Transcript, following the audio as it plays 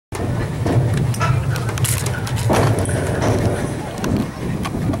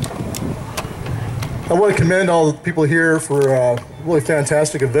I want to commend all the people here for a really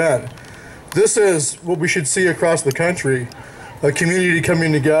fantastic event. This is what we should see across the country, a community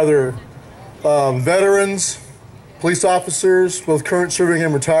coming together. Veterans, police officers, both current serving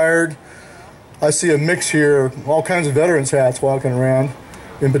and retired. I see a mix here, all kinds of veterans hats walking around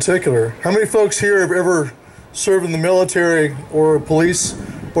in particular. How many folks here have ever served in the military or police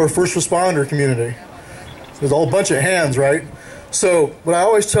or first responder community? There's a whole bunch of hands, right? So what I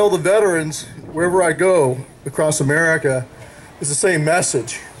always tell the veterans, wherever I go across America, is the same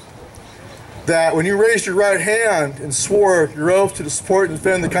message. That when you raised your right hand and swore your oath to support and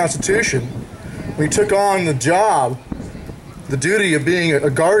defend the Constitution, when you took on the job, the duty of being a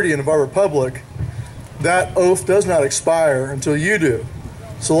guardian of our republic, that oath does not expire until you do.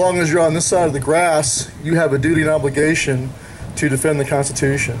 So long as you're on this side of the grass, you have a duty and obligation to defend the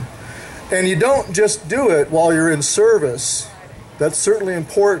Constitution. And you don't just do it while you're in service. That's certainly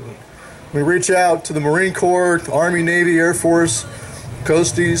important. We reach out to the Marine Corps, Army, Navy, Air Force,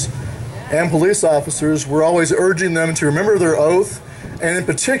 Coasties, and police officers. We're always urging them to remember their oath, and in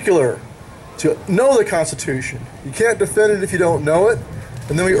particular, to know the Constitution. You can't defend it if you don't know it.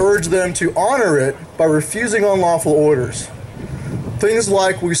 And then we urge them to honor it by refusing unlawful orders. Things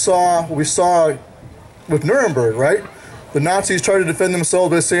like we saw with Nuremberg, right? The Nazis tried to defend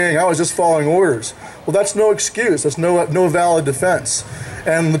themselves by saying, I was just following orders. Well, that's no excuse. That's no valid defense.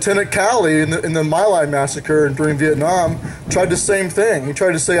 And Lieutenant Calley in the My Lai massacre during Vietnam tried the same thing. He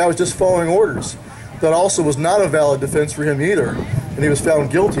tried to say, I was just following orders. That also was not a valid defense for him either. And he was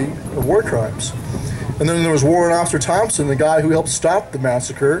found guilty of war crimes. And then there was Warrant Officer Thompson, the guy who helped stop the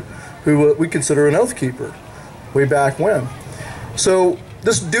massacre, who we consider an oath keeper way back when. So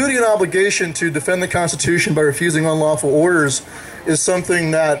this duty and obligation to defend the Constitution by refusing unlawful orders is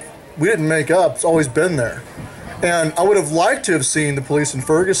something that we didn't make up. It's always been there. And I would have liked to have seen the police in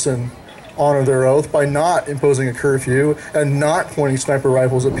Ferguson honor their oath by not imposing a curfew and not pointing sniper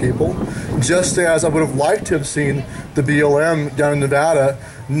rifles at people, just as I would have liked to have seen the BLM down in Nevada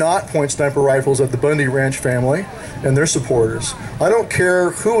not point sniper rifles at the Bundy Ranch family and their supporters. I don't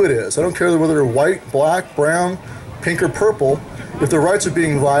care who it is. I don't care whether they're white, black, brown, pink, or purple. If their rights are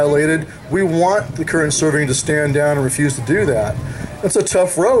being violated, we want the current serving to stand down and refuse to do that. That's a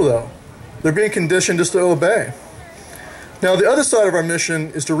tough row, though. They're being conditioned just to obey. Now, the other side of our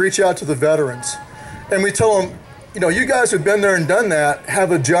mission is to reach out to the veterans. And we tell them, you know, you guys who've been there and done that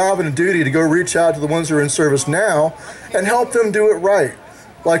have a job and a duty to go reach out to the ones who are in service now and help them do it right.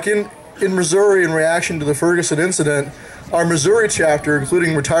 Like in Missouri, in reaction to the Ferguson incident, our Missouri chapter,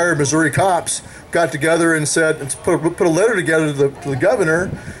 including retired Missouri cops, got together and said, put a letter together to the governor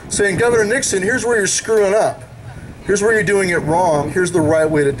saying, Governor Nixon, here's where you're screwing up. Here's where you're doing it wrong. Here's the right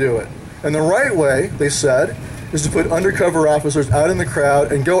way to do it. And the right way, they said, is to put undercover officers out in the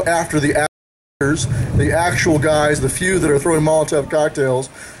crowd and go after the actors, the actual guys, the few that are throwing Molotov cocktails.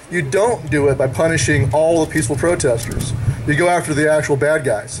 You don't do it by punishing all the peaceful protesters. You go after the actual bad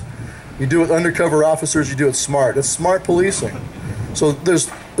guys. You do it with undercover officers, you do it smart. It's smart policing. So this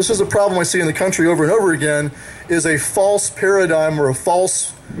is a problem I see in the country over and over again, is a false paradigm or a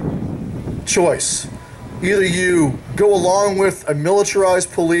false choice. Either you go along with a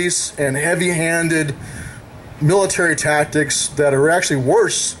militarized police and heavy-handed military tactics that are actually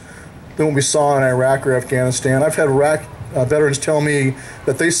worse than what we saw in Iraq or Afghanistan. I've had Iraq veterans tell me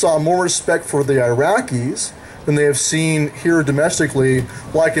that they saw more respect for the Iraqis than they have seen here domestically,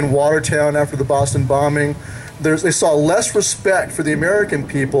 like in Watertown after the Boston bombing. They saw less respect for the American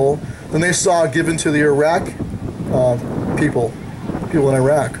people than they saw given to the Iraq people in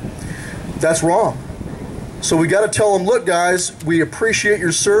Iraq. That's wrong. So we got to tell them, look, guys, we appreciate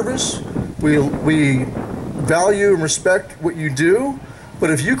your service. We value and respect what you do.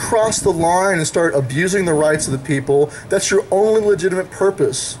 But if you cross the line and start abusing the rights of the people, that's your only legitimate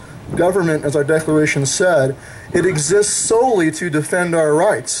purpose. Government, as our declaration said, it exists solely to defend our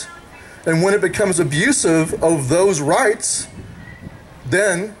rights. And when it becomes abusive of those rights,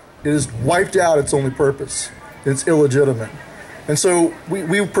 then it is wiped out its only purpose. It's illegitimate. And so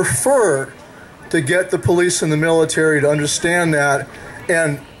we prefer to get the police and the military to understand that,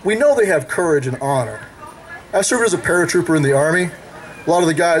 and we know they have courage and honor. I served as a paratrooper in the Army. A lot of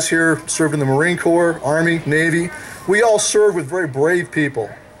the guys here served in the Marine Corps, Army, Navy. We all serve with very brave people.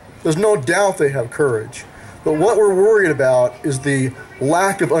 There's no doubt they have courage. But what we're worried about is the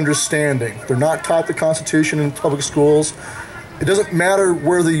lack of understanding. They're not taught the Constitution in public schools. It doesn't matter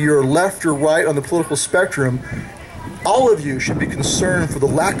whether you're left or right on the political spectrum. All of you should be concerned for the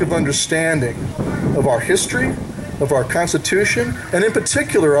lack of understanding of our history, of our Constitution, and in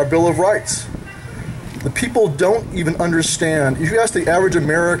particular our Bill of Rights. The people don't even understand. If you ask the average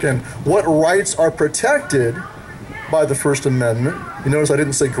American what rights are protected by the First Amendment, you notice I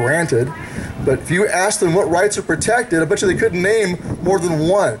didn't say granted, but if you ask them what rights are protected, I bet you they couldn't name more than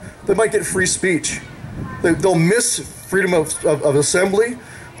one. They might get free speech. They'll miss freedom of assembly.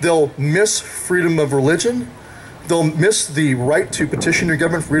 They'll miss freedom of religion. They'll miss the right to petition your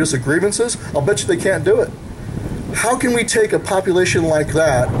government for redress of grievances. I'll bet you they can't do it. How can we take a population like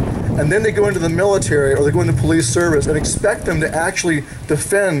that and then they go into the military or they go into police service and expect them to actually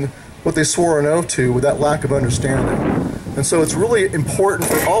defend what they swore an oath to with that lack of understanding? And so it's really important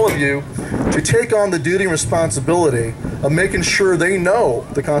for all of you to take on the duty and responsibility of making sure they know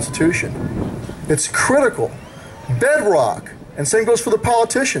the Constitution. It's critical, bedrock, and same goes for the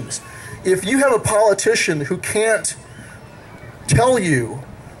politicians. If you have a politician who can't tell you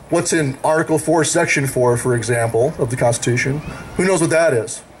what's in Article 4, Section 4, for example, of the Constitution, who knows what that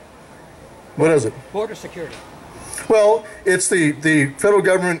is? What is it? Border security. Well, it's the federal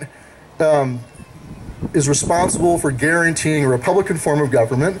government is responsible for guaranteeing a Republican form of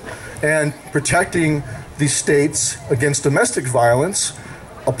government and protecting the states against domestic violence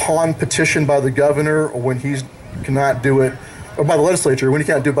upon petition by the governor or when he cannot do it, or by the legislature when he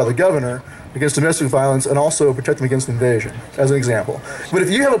can't do it by the governor against domestic violence, and also protect them against invasion, as an example. But if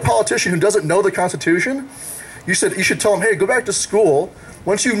you have a politician who doesn't know the Constitution, you should tell them, hey, go back to school.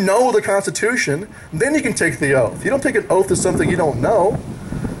 Once you know the Constitution, then you can take the oath. You don't take an oath to something you don't know.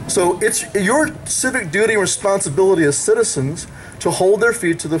 So it's your civic duty and responsibility as citizens to hold their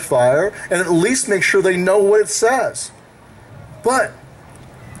feet to the fire and at least make sure they know what it says. But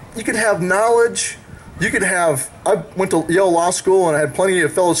you can have knowledge. I went to Yale Law School and I had plenty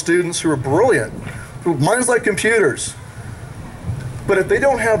of fellow students who were brilliant, who minds like computers. But if they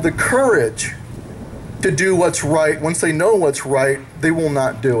don't have the courage to do what's right, once they know what's right, they will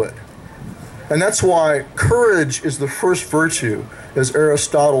not do it. And that's why courage is the first virtue, as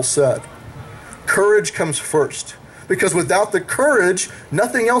Aristotle said. Courage comes first. Because without the courage,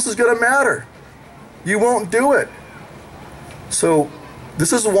 nothing else is going to matter. You won't do it. So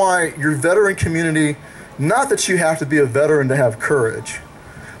this is why your veteran community, not that you have to be a veteran to have courage,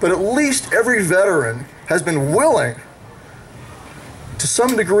 but at least every veteran has been willing, to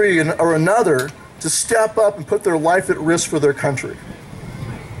some degree or another, to step up and put their life at risk for their country.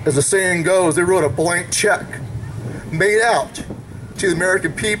 As the saying goes, they wrote a blank check made out to the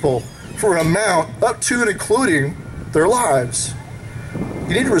American people for an amount up to and including their lives.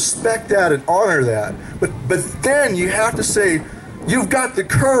 You need to respect that and honor that. But then you have to say, you've got the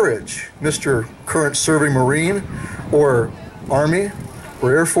courage, Mr. Current Serving Marine or Army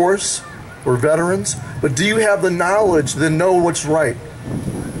or Air Force or veterans, but do you have the knowledge to know what's right?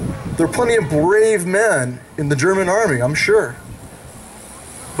 There are plenty of brave men in the German Army, I'm sure.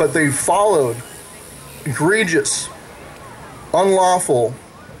 But they followed egregious, unlawful,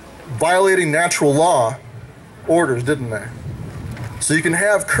 violating natural law orders, didn't they? So you can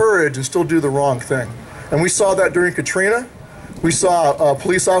have courage and still do the wrong thing. And we saw that during Katrina. We saw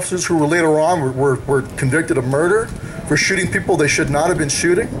police officers who were later on were convicted of murder for shooting people they should not have been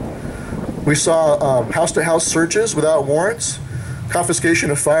shooting. We saw house-to-house searches without warrants,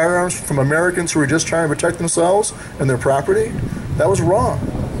 confiscation of firearms from Americans who were just trying to protect themselves and their property. That was wrong.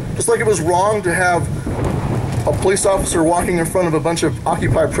 Just like it was wrong to have a police officer walking in front of a bunch of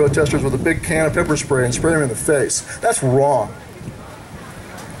Occupy protesters with a big can of pepper spray and spray them in the face. That's wrong.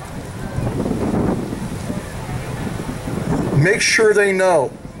 Make sure they know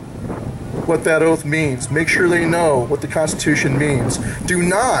what that oath means. Make sure they know what the Constitution means. Do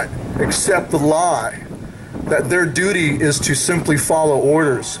not accept the lie that their duty is to simply follow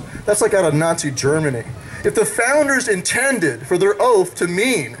orders. That's like out of Nazi Germany. If the founders intended for their oath to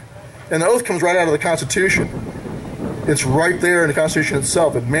mean, and the oath comes right out of the Constitution, it's right there in the Constitution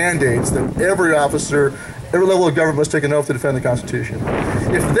itself. It mandates that every officer, every level of government must take an oath to defend the Constitution.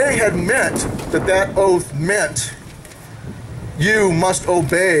 If they had meant that that oath meant you must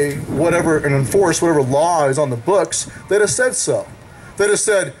obey whatever and enforce whatever law is on the books, they'd have said so. They'd have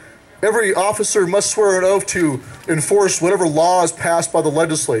said every officer must swear an oath to enforce whatever law is passed by the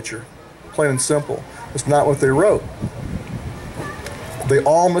legislature. Plain and simple. That's not what they wrote. They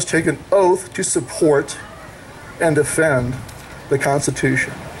all must take an oath to support and defend the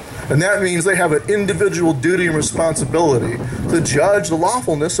Constitution. And that means they have an individual duty and responsibility to judge the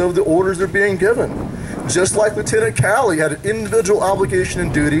lawfulness of the orders they're being given. Just like Lieutenant Calley had an individual obligation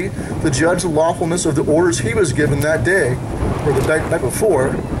and duty to judge the lawfulness of the orders he was given that day, or the night before,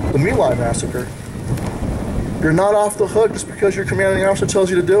 the My Lai massacre. You're not off the hook just because your commanding officer tells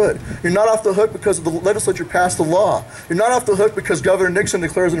you to do it. You're not off the hook because the legislature passed the law. You're not off the hook because Governor Nixon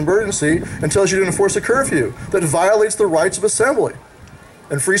declares an emergency and tells you to enforce a curfew that violates the rights of assembly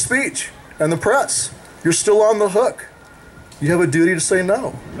and free speech and the press. You're still on the hook. You have a duty to say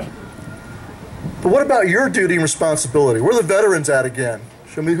no. But what about your duty and responsibility? Where are the veterans at again?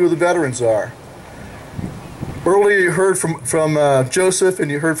 Show me who the veterans are. Earlier you heard from Joseph and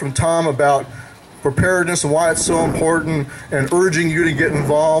you heard from Tom about preparedness and why it's so important and urging you to get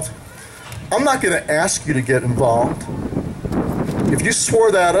involved. I'm not going to ask you to get involved. If you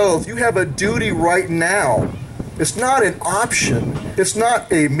swore that oath, you have a duty right now. It's not an option. It's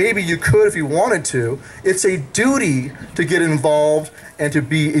not a maybe you could if you wanted to. It's a duty to get involved and to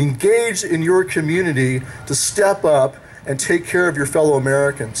be engaged in your community, to step up and take care of your fellow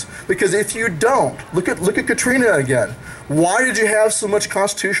Americans. Because if you don't, look at Katrina again. Why did you have so much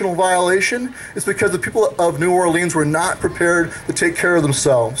constitutional violation? It's because the people of New Orleans were not prepared to take care of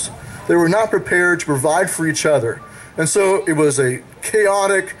themselves. They were not prepared to provide for each other. And so it was a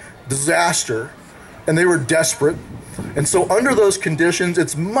chaotic disaster, and they were desperate. And so under those conditions,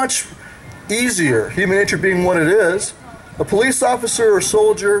 it's much easier, human nature being what it is, a police officer or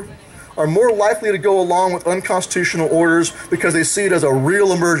soldier are more likely to go along with unconstitutional orders because they see it as a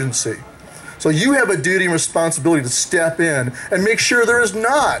real emergency. So you have a duty and responsibility to step in and make sure there is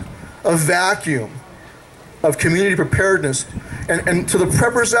not a vacuum of community preparedness. And to the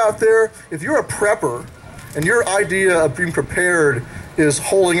preppers out there, if you're a prepper and your idea of being prepared is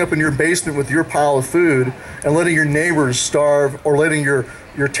holding up in your basement with your pile of food and letting your neighbors starve or letting your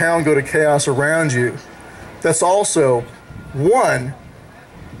town go to chaos around you, that's also, one,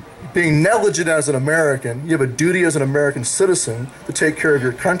 being negligent as an American. You have a duty as an American citizen to take care of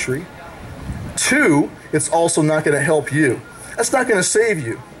your country. Two, it's also not going to help you. That's not going to save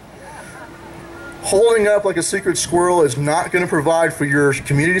you. Holding up like a secret squirrel is not going to provide for your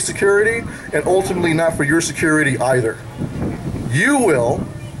community security and ultimately not for your security either. You will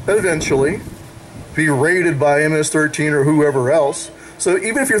eventually be raided by MS-13 or whoever else. So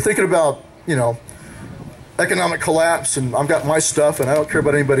even if you're thinking about, economic collapse and I've got my stuff and I don't care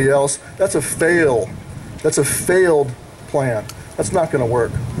about anybody else, that's a failed plan. That's not going to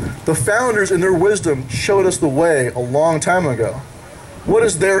work. The founders in their wisdom showed us the way a long time ago. What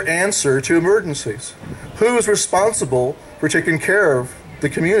is their answer to emergencies? Who is responsible for taking care of the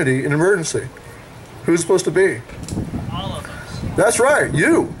community in emergency? Who's supposed to be? All of us. That's right,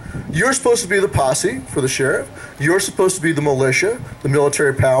 you. You're supposed to be the posse for the sheriff. You're supposed to be the militia, the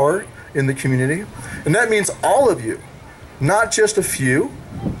military power in the community. And that means all of you, not just a few.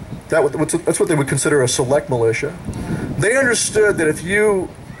 That's what they would consider a select militia. They understood that if you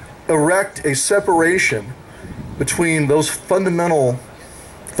erect a separation between those fundamental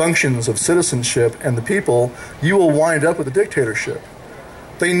functions of citizenship and the people, you will wind up with a dictatorship.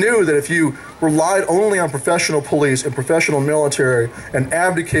 They knew that if you relied only on professional police and professional military and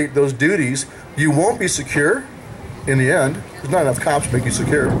abdicate those duties, you won't be secure in the end. There's not enough cops to make you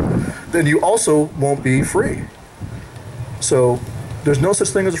secure. Then you also won't be free. So there's no such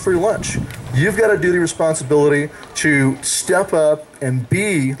thing as a free lunch. You've got a duty responsibility to step up and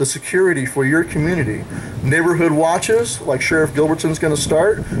be the security for your community. Neighborhood watches, like Sheriff Gilbertson's going to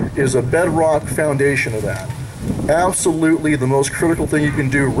start, is a bedrock foundation of that. Absolutely the most critical thing you can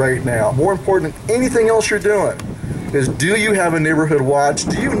do right now. More important than anything else you're doing is, do you have a neighborhood watch?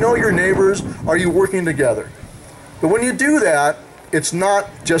 Do you know your neighbors? Are you working together? But when you do that, it's not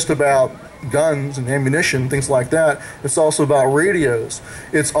just about guns and ammunition, things like that. It's also about radios.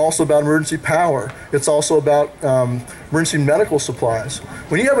 It's also about emergency power. It's also about emergency medical supplies.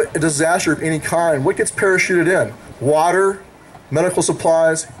 When you have a disaster of any kind, what gets parachuted in? Water, medical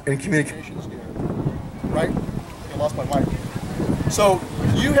supplies, and communications gear. Right? I lost my mic. So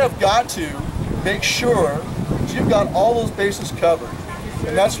you have got to make sure that you've got all those bases covered.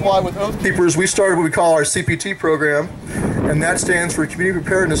 And that's why with Oath Keepers, we started what we call our CPT program, and that stands for Community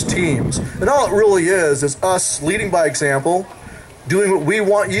Preparedness Teams. And all it really is us leading by example, doing what we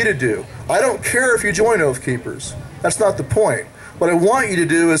want you to do. I don't care if you join Oath Keepers. That's not the point. What I want you to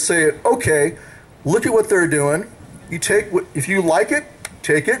do is say, okay, look at what they're doing. You take what, if you like it,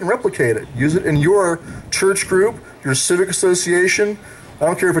 take it and replicate it. Use it in your church group, your civic association. I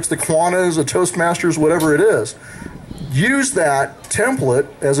don't care if it's the Kiwanis, the Toastmasters, whatever it is. Use that template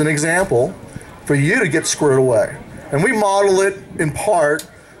as an example for you to get squared away. And we model it in part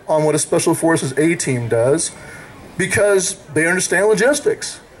on what a Special Forces A-team does because they understand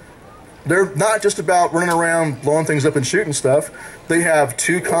logistics. They're not just about running around blowing things up and shooting stuff. They have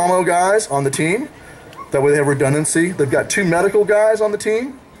 2 commo guys on the team. That way they have redundancy. They've got 2 medical guys on the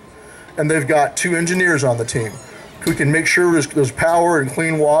team. and they've got 2 engineers on the team who can make sure there's power and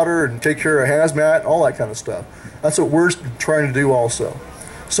clean water and take care of hazmat, all that kind of stuff. That's what we're trying to do also.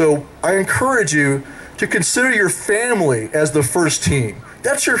 So I encourage you to consider your family as the first team.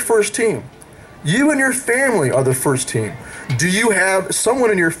 That's your first team. You and your family are the first team. Do you have someone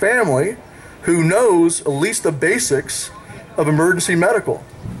in your family who knows at least the basics of emergency medical?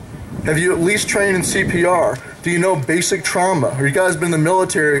 Have you at least trained in CPR? Do you know basic trauma? Or you guys been in the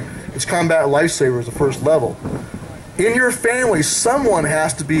military? It's combat lifesavers, the first level. In your family, someone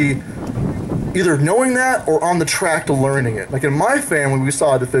has to be either knowing that or on the track to learning it. Like in my family, we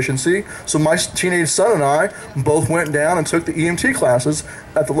saw a deficiency, so my teenage son and I both went down and took the EMT classes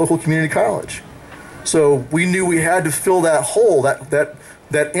at the local community college. So we knew we had to fill that hole,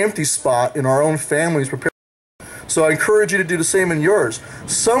 that empty spot in our own families. So I encourage you to do the same in yours.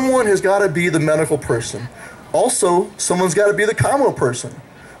 Someone has got to be the medical person. Also, someone's got to be the commo person.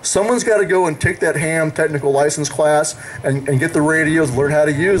 Someone's got to go and take that ham technical license class and get the radios, learn how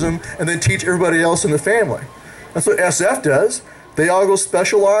to use them, and then teach everybody else in the family. That's what SF does. They all go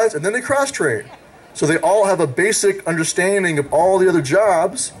specialize, and then they cross-train. So they all have a basic understanding of all the other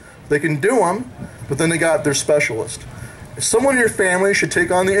jobs. They can do them, but then they got their specialist. Someone in your family should take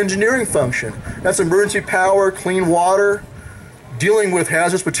on the engineering function. That's emergency power, clean water, dealing with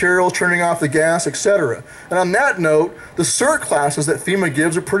hazardous materials, turning off the gas, etc. And on that note, the CERT classes that FEMA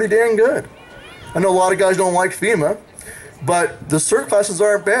gives are pretty dang good. I know a lot of guys don't like FEMA, but the CERT classes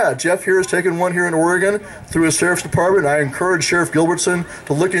aren't bad. Jeff here has taken one here in Oregon through his sheriff's department, and I encourage Sheriff Gilbertson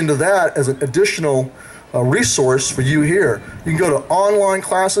to look into that as an additional resource for you here. You can go to online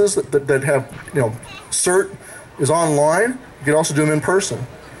classes that have, CERT is online. You can also do them in person.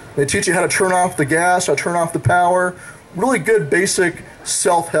 They teach you how to turn off the gas, how to turn off the power. Really good basic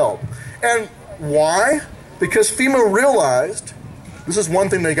self-help. And why? Because FEMA realized, this is one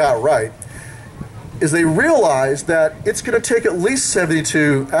thing they got right, is they realized that it's going to take at least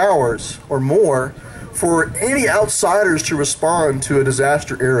 72 hours or more for any outsiders to respond to a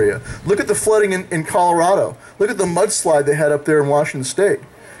disaster area. Look at the flooding in Colorado. Look at the mudslide they had up there in Washington State.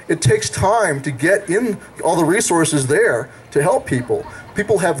 It takes time to get in all the resources there to help people.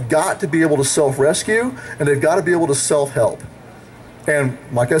 People have got to be able to self-rescue, and they've got to be able to self-help. And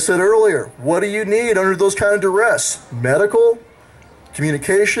like I said earlier, what do you need under those kind of duress? Medical,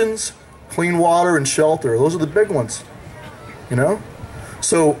 communications, clean water, and shelter. Those are the big ones,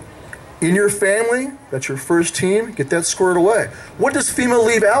 So in your family, that's your first team, get that squared away. What does FEMA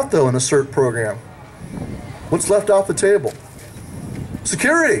leave out, though, in the CERT program? What's left off the table?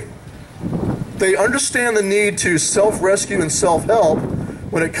 Security. They understand the need to self-rescue and self-help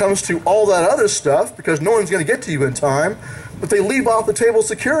when it comes to all that other stuff, because no one's going to get to you in time, but they leave off the table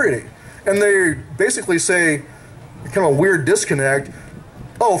security. And they basically say, kind of a weird disconnect,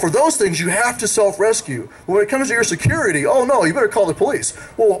 oh, for those things you have to self-rescue. When it comes to your security, oh no, you better call the police.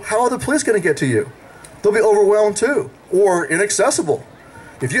 Well, how are the police going to get to you? They'll be overwhelmed too, or inaccessible.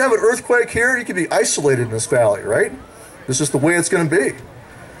 If you have an earthquake here, you can be isolated in this valley, right? This is the way it's going to be.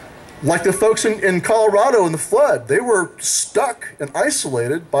 Like the folks in Colorado in the flood, they were stuck and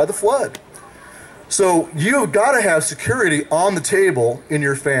isolated by the flood. So you've got to have security on the table in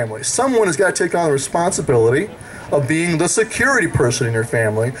your family. Someone has got to take on the responsibility of being the security person in your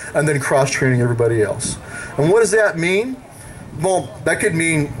family and then cross-training everybody else. And what does that mean? Well, that could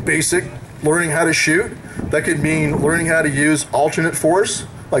mean basic learning how to shoot. That could mean learning how to use alternate force,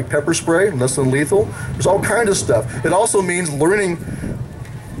 like pepper spray, less than lethal. There's all kinds of stuff. It also means learning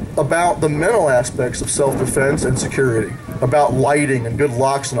about the mental aspects of self-defense and security, about lighting and good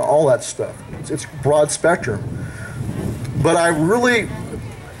locks and all that stuff. It's broad spectrum. But I really,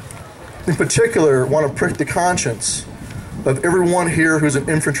 in particular, want to prick the conscience of everyone here who's an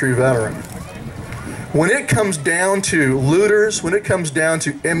infantry veteran. When it comes down to looters, when it comes down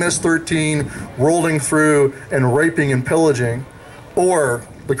to MS-13 rolling through and raping and pillaging, or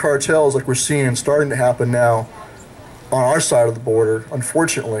the cartels like we're seeing starting to happen now on our side of the border,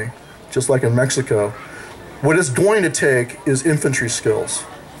 unfortunately, just like in Mexico, what it's going to take is infantry skills.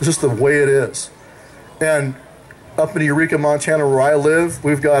 It's just the way it is. And up in Eureka, Montana, where I live,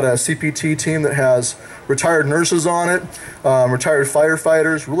 we've got a CPT team that has retired nurses on it, retired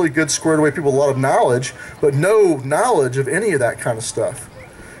firefighters, really good squared away people with a lot of knowledge, but no knowledge of any of that kind of stuff.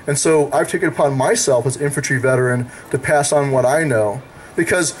 And so I've taken it upon myself as an infantry veteran to pass on what I know,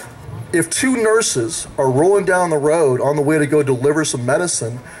 because if 2 nurses are rolling down the road on the way to go deliver some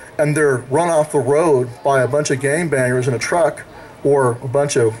medicine and they're run off the road by a bunch of gangbangers in a truck or a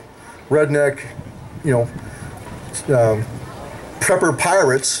bunch of redneck, prepper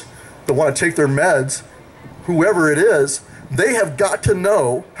pirates that want to take their meds, whoever it is, They have got to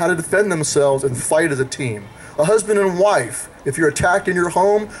know how to defend themselves and fight as a team. A husband and wife, if you're attacked in your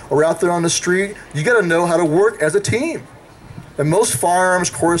home or out there on the street, you got to know how to work as a team. And most firearms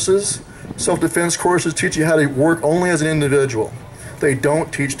courses, self-defense courses, teach you how to work only as an individual. They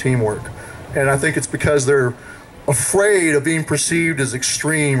don't teach teamwork. And I think it's because they're afraid of being perceived as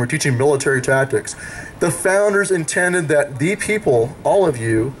extreme or teaching military tactics. The founders intended that the people, all of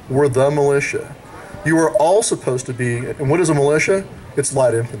you, were the militia. You are all supposed to be, and what is a militia? It's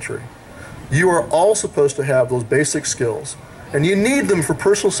light infantry. You are all supposed to have those basic skills. And you need them for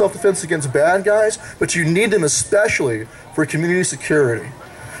personal self-defense against bad guys, but you need them especially for community security.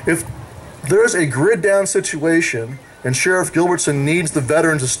 If there's a grid-down situation and Sheriff Gilbertson needs the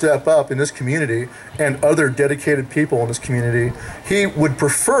veterans to step up in this community and other dedicated people in this community, he would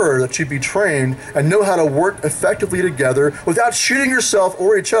prefer that you be trained and know how to work effectively together without shooting yourself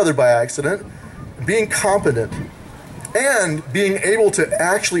or each other by accident, being competent, and being able to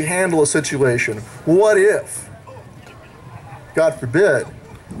actually handle a situation. What if, God forbid,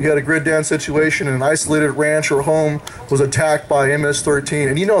 you had a grid-down situation and an isolated ranch or home was attacked by MS-13,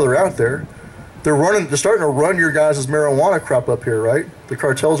 and you know they're out there. They're starting to run your guys' marijuana crop up here, right? The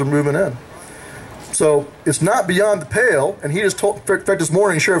cartels are moving in. So it's not beyond the pale, and he just told, in fact, this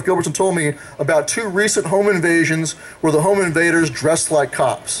morning, Sheriff Gilbertson told me about 2 recent home invasions where the home invaders dressed like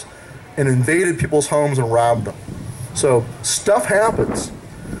cops and invaded people's homes and robbed them. So stuff happens.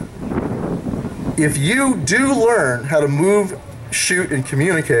 If you do learn how to move, shoot, and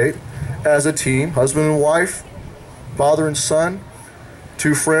communicate as a team, husband and wife, father and son,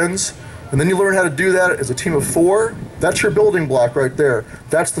 2 friends, and then you learn how to do that as a team of 4, that's your building block right there.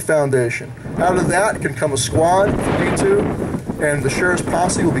 That's the foundation. Out of that can come a squad if you need to, and the sheriff's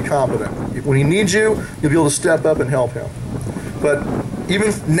posse will be competent. When he needs you, you'll be able to step up and help him. But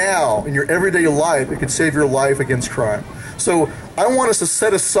even now, in your everyday life, it could save your life against crime. So I want us to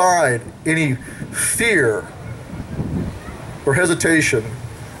set aside any fear or hesitation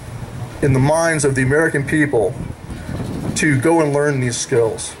in the minds of the American people to go and learn these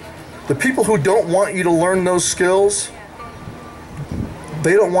skills. The people who don't want you to learn those skills,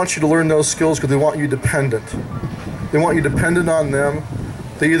 they don't want you to learn those skills because they want you dependent. They want you dependent on them.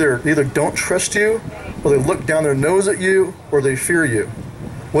 They either don't trust you, or they look down their nose at you, or they fear you.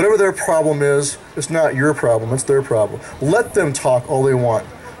 Whatever their problem is, it's not your problem, it's their problem. Let them talk all they want.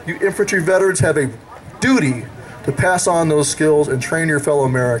 You infantry veterans have a duty to pass on those skills and train your fellow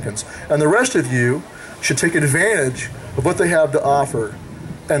Americans. And the rest of you should take advantage of what they have to offer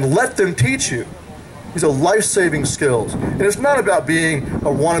and let them teach you. These are life-saving skills. And it's not about being a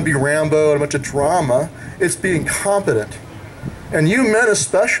wannabe Rambo and a bunch of drama. It's being competent. And you men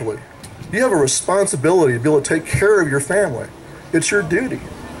especially, you have a responsibility to be able to take care of your family. It's your duty.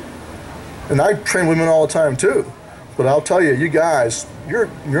 And I train women all the time too. But I'll tell you, you guys, you're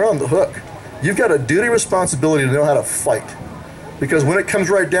on the hook. You've got a duty responsibility to know how to fight. Because when it comes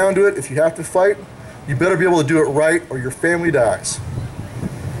right down to it, if you have to fight, you better be able to do it right or your family dies.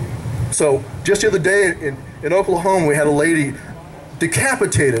 So just the other day in Oklahoma, we had a lady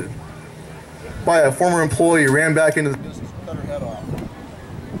decapitated by a former employee who ran back into the business and cut her head off.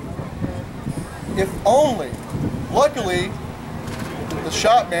 If only, luckily the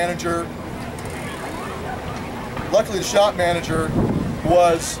shop manager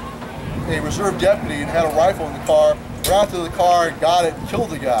was a reserve deputy and had a rifle in the car, ran out to the car and got it and killed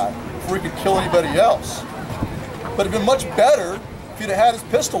the guy before he could kill anybody else. But it'd been much better if he'd have had his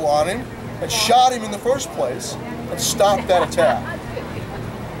pistol on him and shot him in the first place and stopped that attack.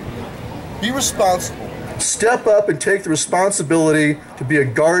 Be responsible. Step up and take the responsibility to be a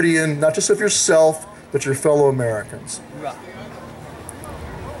guardian, not just of yourself, but your fellow Americans.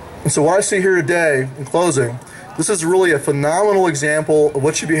 And so what I see here today, in closing, this is really a phenomenal example of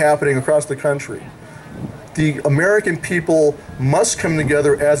what should be happening across the country. The American people must come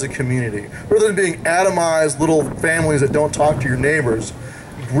together as a community. Rather than being atomized little families that don't talk to your neighbors,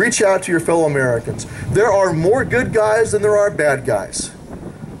 reach out to your fellow Americans. There are more good guys than there are bad guys.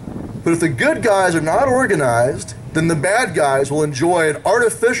 But if the good guys are not organized, then the bad guys will enjoy an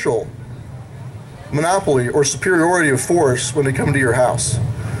artificial monopoly or superiority of force when they come to your house.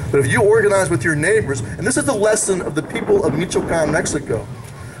 But if you organize with your neighbors, and this is the lesson of the people of Michoacan, Mexico,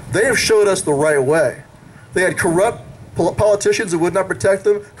 they have showed us the right way. They had corrupt politicians who would not protect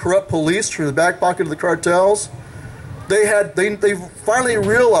them, corrupt police through the back pocket of the cartels. They finally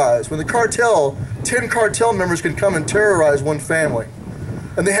realized when the cartel, 10 cartel members can come and terrorize one family.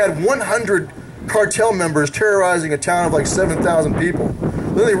 And they had 100 cartel members terrorizing a town of like 7,000 people.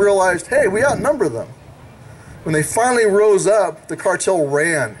 Then they realized, hey, we outnumber them. When they finally rose up, the cartel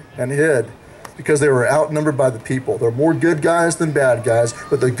ran and hid. because they were outnumbered by the people. There are more good guys than bad guys,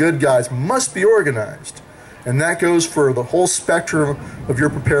 but the good guys must be organized. And that goes for the whole spectrum of your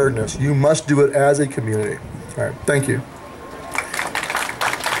preparedness. You must do it as a community. All right, thank you.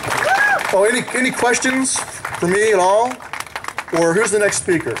 Oh, any questions for me at all? Or who's the next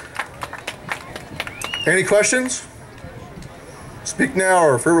speaker? Any questions? Speak now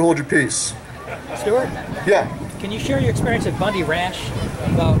or forever hold your peace. Stewart? Yeah. Can you share your experience at Bundy Ranch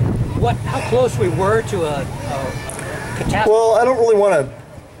about how close we were to a catastrophe? Well, I don't really want to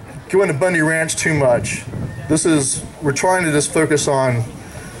go into Bundy Ranch too much. We're trying to just focus on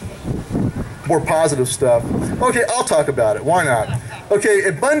more positive stuff. Okay, I'll talk about it. Why not? Okay,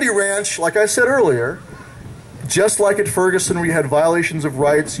 at Bundy Ranch, like I said earlier, just like at Ferguson, where you had violations of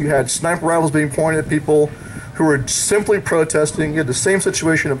rights, you had sniper rifles being pointed at people who were simply protesting. You had the same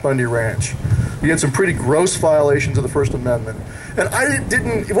situation at Bundy Ranch. You had some pretty gross violations of the First Amendment. And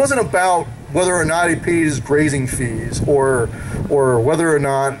it wasn't about whether or not he paid his grazing fees or whether or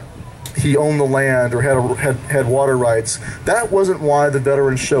not he owned the land or had water rights. That wasn't why the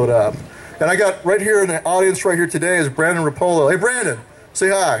veterans showed up. And I got right here in the audience right here today is Brandon Rapolo. Hey, Brandon, say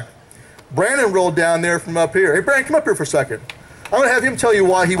hi. Brandon rolled down there from up here. Hey, Brandon, come up here for a second. I'm going to have him tell you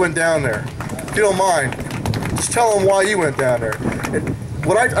why he went down there. If you don't mind, just tell him why he went down there.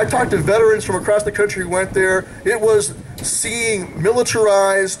 I talked to veterans from across the country who went there. It was seeing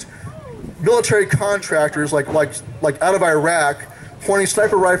militarized military contractors like out of Iraq pointing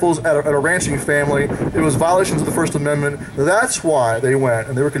sniper rifles at a ranching family. It was violations of the First Amendment. That's why they went,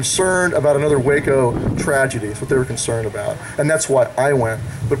 and they were concerned about another Waco tragedy. That's what they were concerned about, and that's why I went.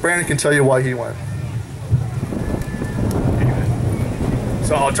 But Brandon can tell you why he went.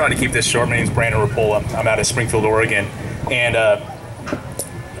 So I'll try to keep this short. My name's Brandon Rapolo. I'm out of Springfield, Oregon, and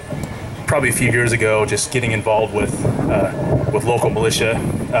probably a few years ago, just getting involved with local militia.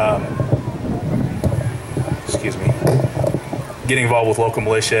 Getting involved with local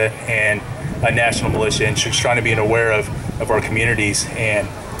militia and a national militia, and just trying to be aware of our communities. And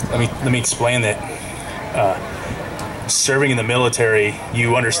let me explain that serving in the military,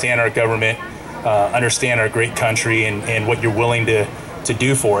 you understand our government, understand our great country, and what you're willing to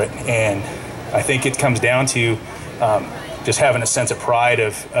do for it. And I think it comes down to just having a sense of pride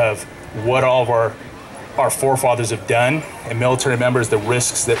of what all of our forefathers have done, and military members, the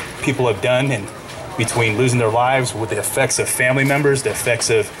risks that people have done, and between losing their lives, with the effects of family members, the effects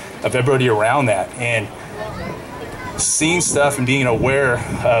of everybody around that, and seeing stuff and being aware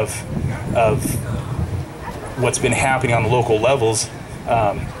of what's been happening on the local levels,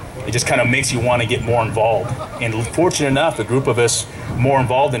 it just kind of makes you want to get more involved. And fortunate enough, a group of us more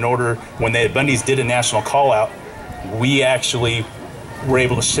involved in order, when the Bundys did a national call out, we actually were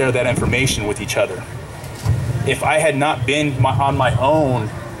able to share that information with each other. If I had not been on my own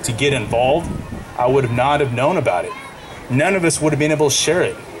to get involved, I would not have known about it. None of us would have been able to share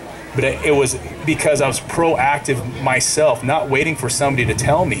it. But it was because I was proactive myself, not waiting for somebody to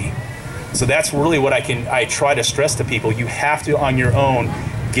tell me. So that's really what I try to stress to people. You have to, on your own,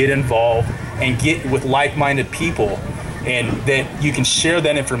 get involved and get with like-minded people, and that you can share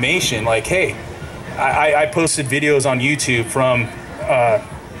that information. Like, hey, I posted videos on YouTube from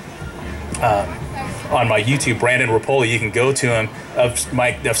on my YouTube, Brandon Rapolo. You can go to him of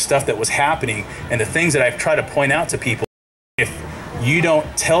stuff that was happening, and the things that I've tried to point out to people. If you don't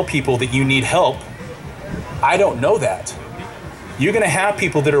tell people that you need help, I don't know that. You're going to have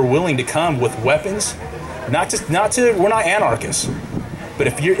people that are willing to come with weapons, we're not anarchists, but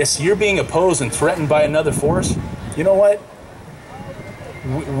if you're being opposed and threatened by another force, you know what?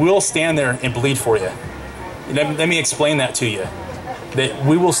 We'll stand there and bleed for you. Let me explain that to you. That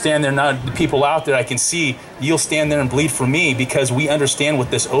we will stand there, not the people out there I can see, you'll stand there and bleed for me, because we understand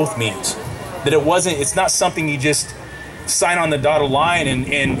what this oath means. That it's not something you just sign on the dotted line and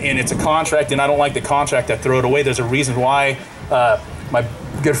it's a contract, and I don't like the contract, I throw it away. There's a reason why my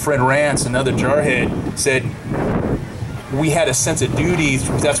good friend Rance, another jarhead, said we had a sense of duty.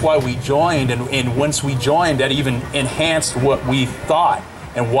 That's why we joined, and once we joined, that even enhanced what we thought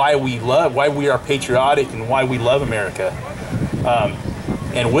and why we are patriotic and why we love America.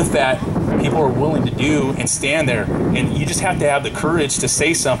 And with that, people are willing to do and stand there, and you just have to have the courage to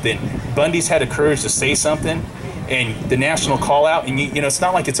say something. Bundy's had the courage to say something, and the national call out, and you know, it's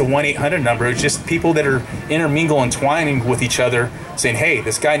not like it's a 1-800 number. It's just people that are intermingling and twining with each other, saying, hey,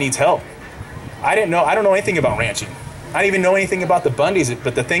 this guy needs help. I don't know anything about ranching. I didn't even know anything about the Bundys,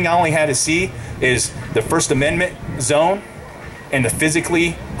 but the thing I only had to see is the First Amendment zone and the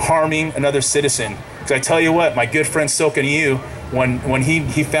physically harming another citizen. Because I tell you what, my good friend Silken Yu, when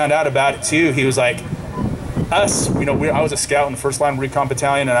he found out about it too, he was like, us, you know, I was a scout in the 1st Line Recon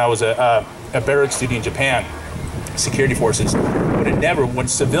Battalion, and I was a barracks duty in Japan, security forces. But it never, when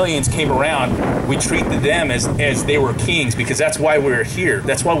civilians came around, we treated them as they were kings, because that's why we're here.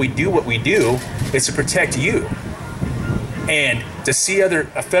 That's why we do what we do, is to protect you. And to see other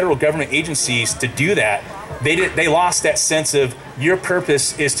federal government agencies to do that, they lost that sense of your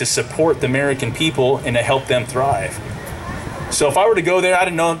purpose is to support the American people and to help them thrive. So if I were to go there, I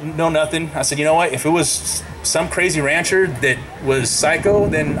didn't know nothing. I said, you know what? If it was some crazy rancher that was psycho,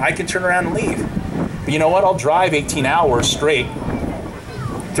 then I can turn around and leave. But you know what? I'll drive 18 hours straight,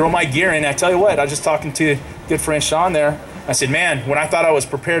 throw my gear in. I tell you what, I was just talking to good friend Sean there. I said, man, when I thought I was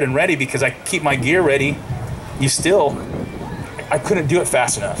prepared and ready because I keep my gear ready, I couldn't do it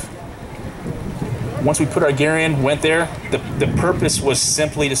fast enough. Once we put our gear in, went there, the purpose was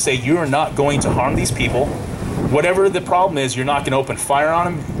simply to say, you are not going to harm these people. Whatever the problem is, you're not going to open fire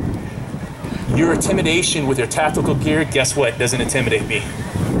on them. Your intimidation with your tactical gear, guess what? Doesn't intimidate me.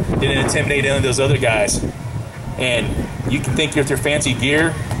 Didn't intimidate any of those other guys. And you can think with your fancy gear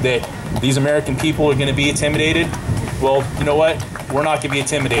that these American people are going to be intimidated. Well, you know what? We're not going to be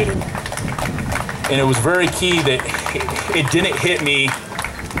intimidated. And it was very key that it didn't hit me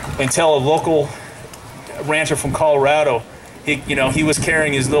until a local rancher from Colorado, he was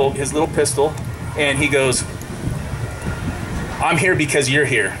carrying his little pistol, and he goes, I'm here because you're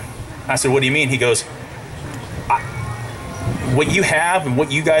here. I said, what do you mean? He goes, what you have and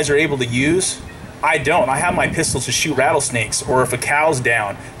what you guys are able to use, I don't. I have my pistols to shoot rattlesnakes, or if a cow's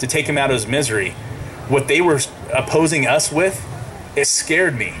down, to take him out of his misery. What they were opposing us with, it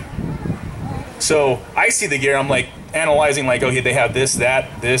scared me. So I see the gear, I'm like analyzing, like, okay, they have this,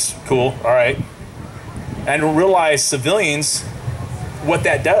 that, this, cool, all right. And realize civilians, what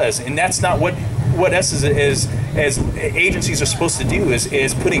that does. And that's not what us as agencies are supposed to do,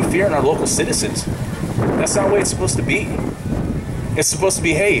 is putting fear in our local citizens. That's not the way it's supposed to be. It's supposed to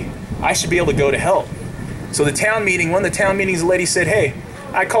be, hey, I should be able to go to help. So the town meeting, one of the town meetings, the lady said, hey,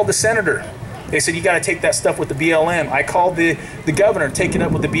 I called the senator. They said, you got to take that stuff with the BLM. I called the governor, take it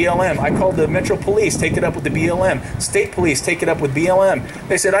up with the BLM. I called the Metro Police, take it up with the BLM. State Police, take it up with BLM.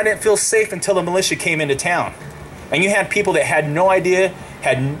 They said, I didn't feel safe until the militia came into town. And you had people that had no idea,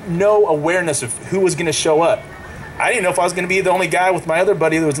 had no awareness of who was going to show up. I didn't know if I was going to be the only guy with my other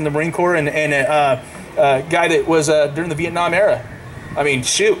buddy that was in the Marine Corps and a guy that was during the Vietnam era. I mean,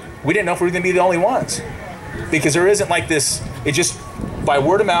 shoot, we didn't know if we were going to be the only ones. Because there isn't like this, it just by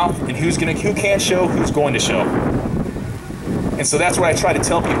word of mouth, and who can show, who's going to show. And so that's what I try to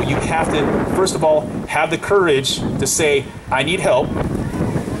tell people. You have to, first of all, have the courage to say, I need help,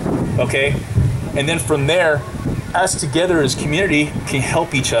 okay? And then from there, us together as community can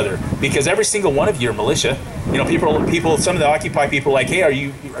help each other, because every single one of you are militia. You know, people, some of the Occupy people are like, hey, are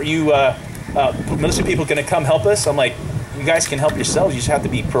you militia people going to come help us? I'm like, you guys can help yourselves. You just have to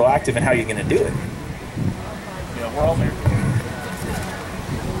be proactive in how you're going to do it. You know, we're all there.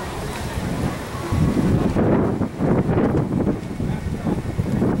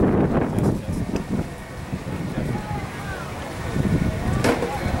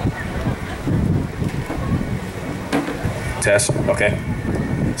 Test, okay.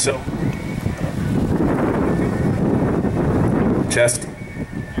 So, chest,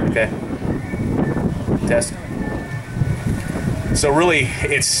 okay. Test. So really,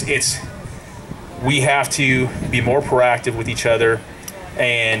 it's we have to be more proactive with each other,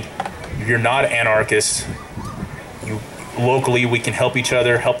 and you're not anarchists. Locally, we can help each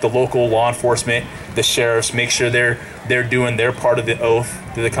other, help the local law enforcement, the sheriffs, make sure they're doing their part of the oath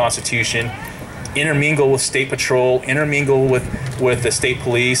to the Constitution. Intermingle with state patrol, intermingle with the state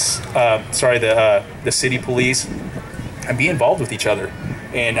police, the city police, and be involved with each other.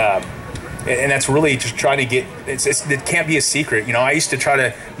 And that's really just trying to get, it can't be a secret. You know, I used to try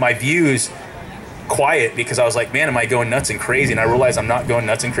to, my views quiet, because I was like, man, am I going nuts and crazy? And I realized I'm not going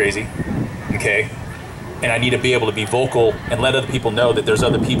nuts and crazy, okay? And I need to be able to be vocal and let other people know that there's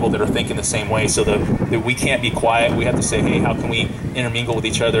other people that are thinking the same way, so that we can't be quiet. We have to say, hey, how can we intermingle with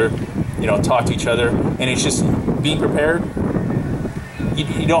each other? You know, talk to each other. And it's just being prepared.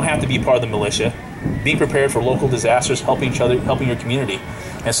 You don't have to be part of the militia. Being prepared for local disasters, helping each other, helping your community.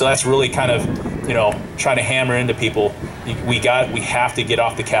 And so that's really kind of, you know, trying to hammer into people. We have to get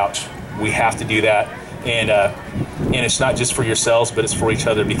off the couch. We have to do that. And it's not just for yourselves, but it's for each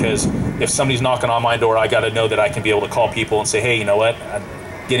other, because if somebody's knocking on my door, I got to know that I can be able to call people and say, hey, you know what? I'm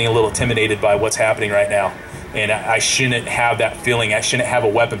getting a little intimidated by what's happening right now. And I shouldn't have that feeling. I shouldn't have a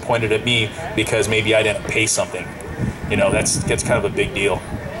weapon pointed at me because maybe I didn't pay something. You know, that's kind of a big deal.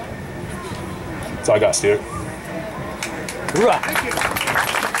 That's all I got, Stewart. Thank you.